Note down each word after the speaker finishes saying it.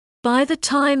By the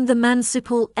time the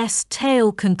manciple's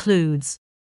tale concludes,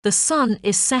 the sun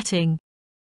is setting.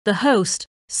 The host,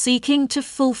 seeking to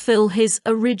fulfill his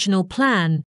original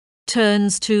plan,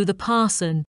 turns to the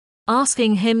parson,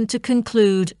 asking him to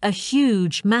conclude a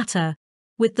huge matter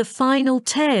with the final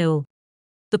tale.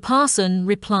 The parson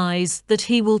replies that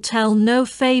he will tell no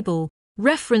fable,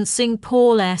 referencing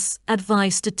Paul's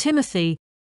advice to Timothy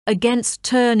against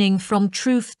turning from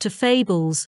truth to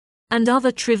fables and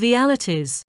other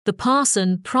trivialities. The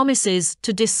parson promises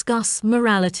to discuss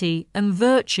morality and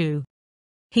virtue.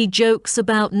 He jokes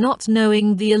about not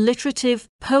knowing the alliterative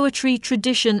poetry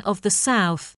tradition of the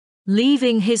South,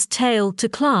 leaving his tale to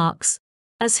clerks,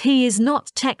 as he is not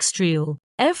textual.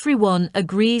 Everyone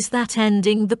agrees that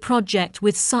ending the project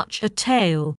with such a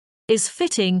tale is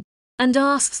fitting and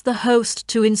asks the host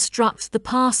to instruct the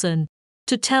parson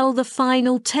to tell the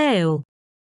final tale.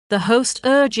 The host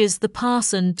urges the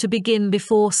parson to begin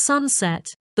before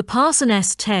sunset. The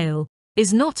parson's tale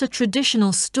is not a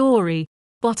traditional story,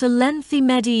 but a lengthy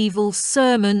medieval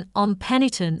sermon on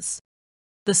penitence.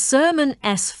 The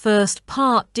sermon's first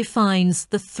part defines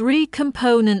the three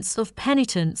components of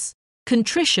penitence: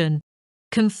 contrition,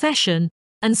 confession,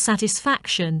 and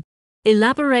satisfaction,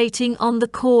 elaborating on the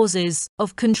causes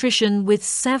of contrition with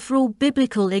several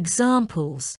biblical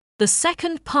examples. The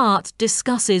second part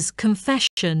discusses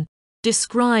confession,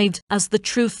 described as the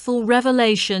truthful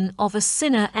revelation of a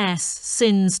sinner's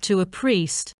sins to a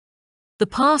priest. The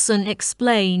parson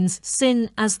explains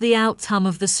sin as the outcome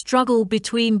of the struggle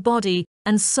between body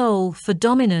and soul for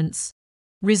dominance,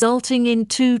 resulting in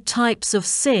two types of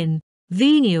sin: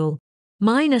 venial,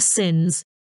 minor sins,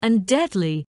 and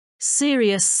deadly,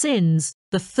 serious sins.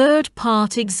 The third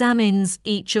part examines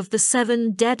each of the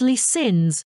 7 deadly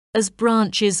sins as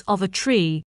branches of a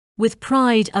tree, with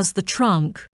pride as the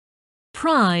trunk.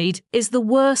 Pride is the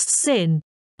worst sin,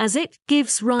 as it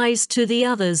gives rise to the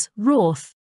others: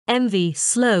 wrath, envy,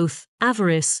 sloth,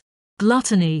 avarice,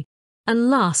 gluttony, and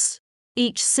lust.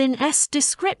 Each sin's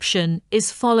description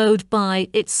is followed by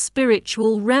its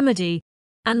spiritual remedy,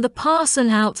 and the parson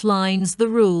outlines the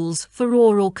rules for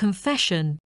oral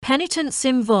confession. Penitence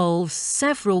involves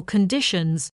several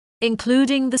conditions,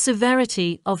 including the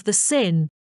severity of the sin,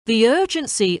 the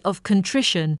urgency of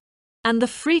contrition, and the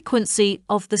frequency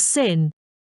of the sin.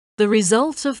 The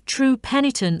result of true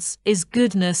penitence is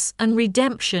goodness and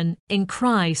redemption in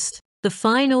Christ. The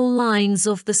final lines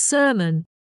of the sermon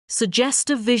suggest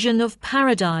a vision of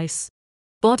paradise.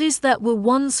 Bodies that were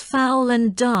once foul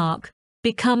and dark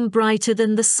become brighter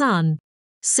than the sun.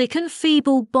 Sick and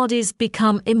feeble bodies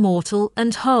become immortal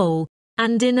and whole,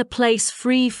 and in a place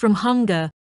free from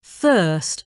hunger,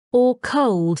 thirst, or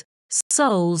cold,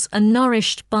 souls are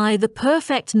nourished by the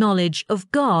perfect knowledge of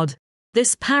God.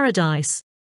 This paradise,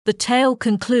 the tale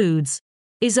concludes,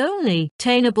 is only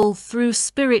attainable through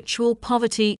spiritual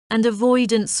poverty and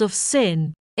avoidance of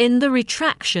sin. In the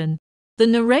retraction, the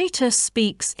narrator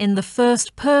speaks in the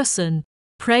first person,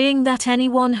 praying that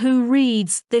anyone who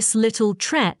reads this little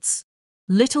treatise,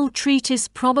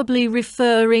 probably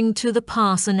referring to the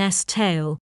parson's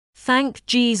tale, thank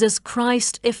Jesus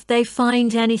Christ if they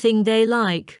find anything they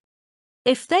like.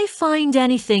 If they find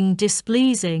anything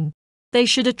displeasing, they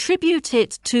should attribute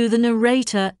it to the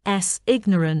narrator's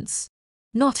ignorance,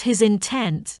 not his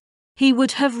intent. He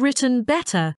would have written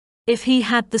better if he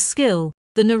had the skill.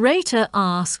 The narrator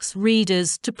asks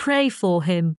readers to pray for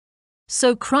him,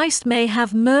 so Christ may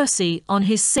have mercy on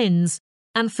his sins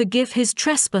and forgive his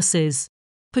trespasses,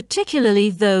 particularly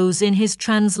those in his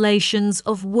translations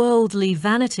of worldly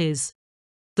vanities.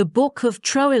 The Book of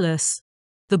Troilus,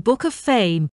 the Book of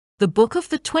Fame, the Book of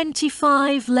the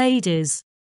 25 Ladies,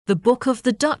 the Book of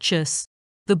the Duchess,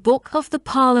 the Book of the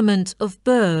Parliament of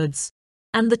Birds,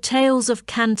 and the Tales of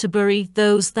Canterbury,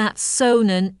 those that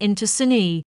sown into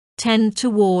sin tend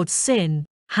towards sin.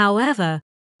 However,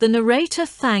 the narrator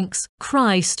thanks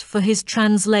Christ for his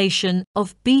translation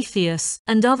of Boethius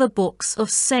and other books of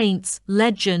saints,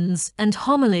 legends, and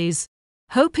homilies,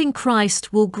 hoping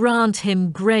Christ will grant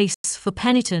him grace for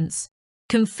penitence,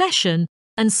 confession,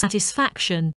 and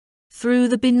satisfaction, through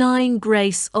the benign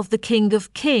grace of the King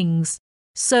of Kings,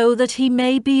 so that he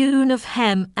may be one of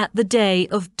them at the day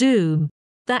of doom,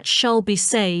 that shall be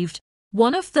saved,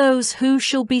 one of those who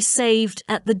shall be saved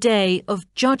at the day of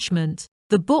judgment.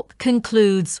 The book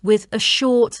concludes with a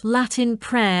short Latin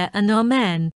prayer and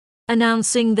Amen,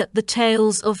 announcing that the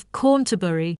Tales of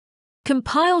Canterbury,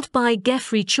 compiled by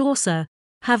Geoffrey Chaucer,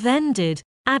 have ended,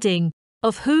 adding,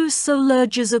 "Of whose so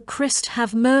lurges of Christ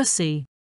have mercy."